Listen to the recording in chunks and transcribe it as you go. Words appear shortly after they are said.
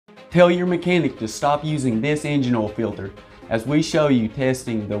Tell your mechanic to stop using this engine oil filter as we show you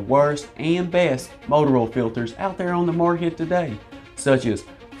testing the worst and best motor oil filters out there on the market today, such as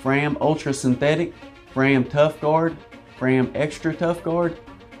Fram Ultra Synthetic, Fram Tough Guard, Fram Extra Tough Guard,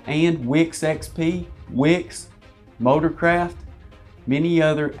 and Wix XP, Wix, Motorcraft, many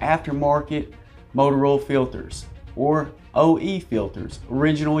other aftermarket motor oil filters or OE filters,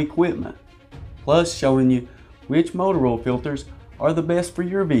 original equipment, plus showing you which motor oil filters are the best for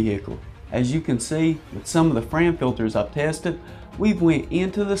your vehicle. As you can see with some of the Fram filters I've tested, we've went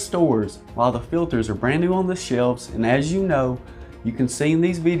into the stores while the filters are brand new on the shelves, and as you know, you can see in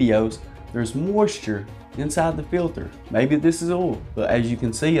these videos, there's moisture inside the filter. Maybe this is oil, but as you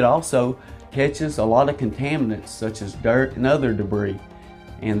can see, it also catches a lot of contaminants such as dirt and other debris.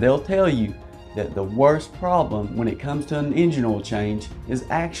 And they'll tell you that the worst problem when it comes to an engine oil change is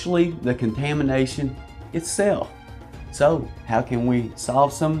actually the contamination itself. So how can we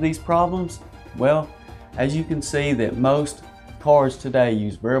solve some of these problems? Well, as you can see that most cars today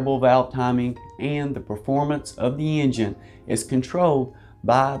use variable valve timing, and the performance of the engine is controlled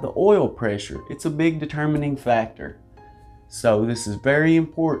by the oil pressure. It's a big determining factor. So this is very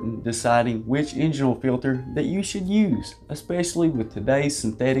important, deciding which engine oil filter that you should use, especially with today's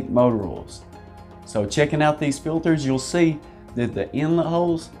synthetic motor oils. So checking out these filters, you'll see that the inlet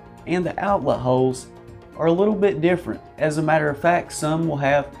holes and the outlet holes are a little bit different. As a matter of fact, some will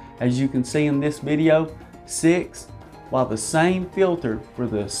have, as you can see in this video, 6, while the same filter for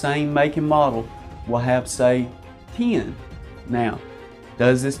the same make and model will have, say, 10. Now,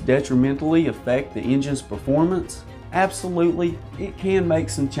 does this detrimentally affect the engine's performance? Absolutely, it can make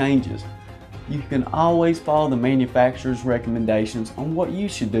some changes. You can always follow the manufacturer's recommendations on what you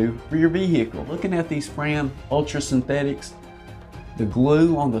should do for your vehicle. Looking at these Fram Ultra Synthetics, the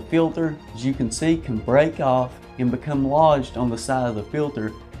glue on the filter, as you can see, can break off and become lodged on the side of the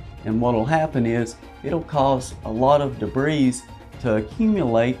filter, and what will happen is it'll cause a lot of debris to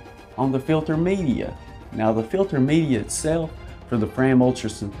accumulate on the filter media. Now the filter media itself for the Fram Ultra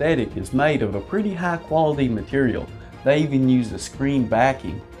Synthetic is made of a pretty high quality material. They even use a screen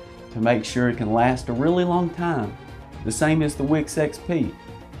backing to make sure it can last a really long time. The same as the Wix XP.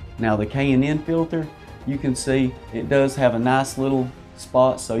 Now the K&N filter, you can see it does have a nice little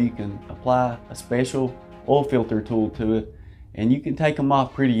spot so you can apply a special oil filter tool to it, and you can take them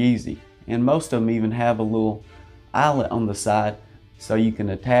off pretty easy. And most of them even have a little eyelet on the side so you can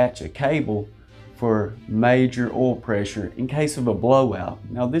attach a cable for major oil pressure in case of a blowout.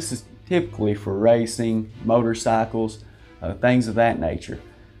 Now this is typically for racing, motorcycles, things of that nature.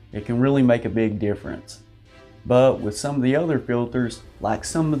 It can really make a big difference. But with some of the other filters, like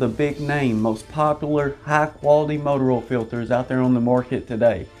some of the big name, most popular, high quality motor oil filters out there on the market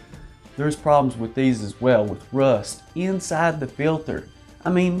today, there's problems with these as well, with rust inside the filter.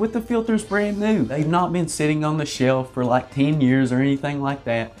 I mean, with the filters brand new, they've not been sitting on the shelf for like 10 years or anything like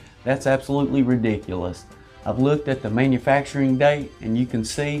that. That's absolutely ridiculous. I've looked at the manufacturing date and you can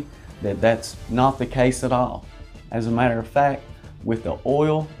see that that's not the case at all. As a matter of fact, with the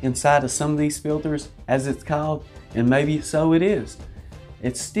oil inside of some of these filters, as it's called, and maybe so it is,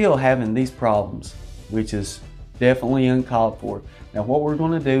 it's still having these problems, which is definitely uncalled for. Now what we're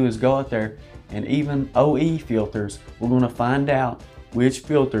going to do is go out there, and even OE filters, we're going to find out which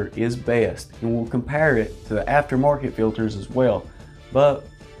filter is best, and we'll compare it to the aftermarket filters as well. But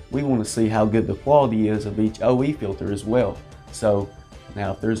we want to see how good the quality is of each OE filter as well. So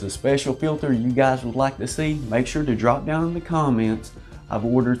now if there's a special filter you guys would like to see, make sure to drop down in the comments. I've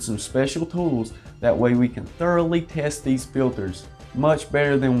ordered some special tools, that way we can thoroughly test these filters much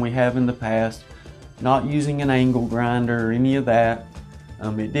better than we have in the past, not using an angle grinder or any of that.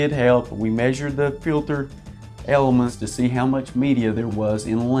 It did help. We measured the filter elements to see how much media there was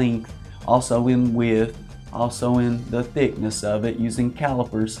in length, also in width, also in the thickness of it using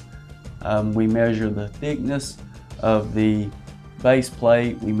calipers. We measure the thickness of the base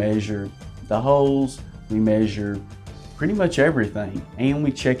plate, we measure the holes, we measure pretty much everything, and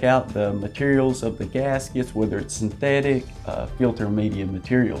we check out the materials of the gaskets, whether it's synthetic, filter media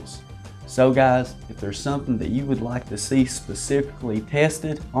materials. So guys, if there's something that you would like to see specifically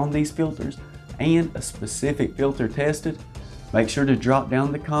tested on these filters and a specific filter tested, make sure to drop down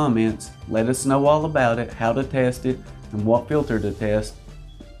in the comments, let us know all about it, how to test it, and what filter to test.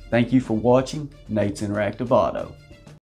 Thank you for watching Nate's Interactive Auto.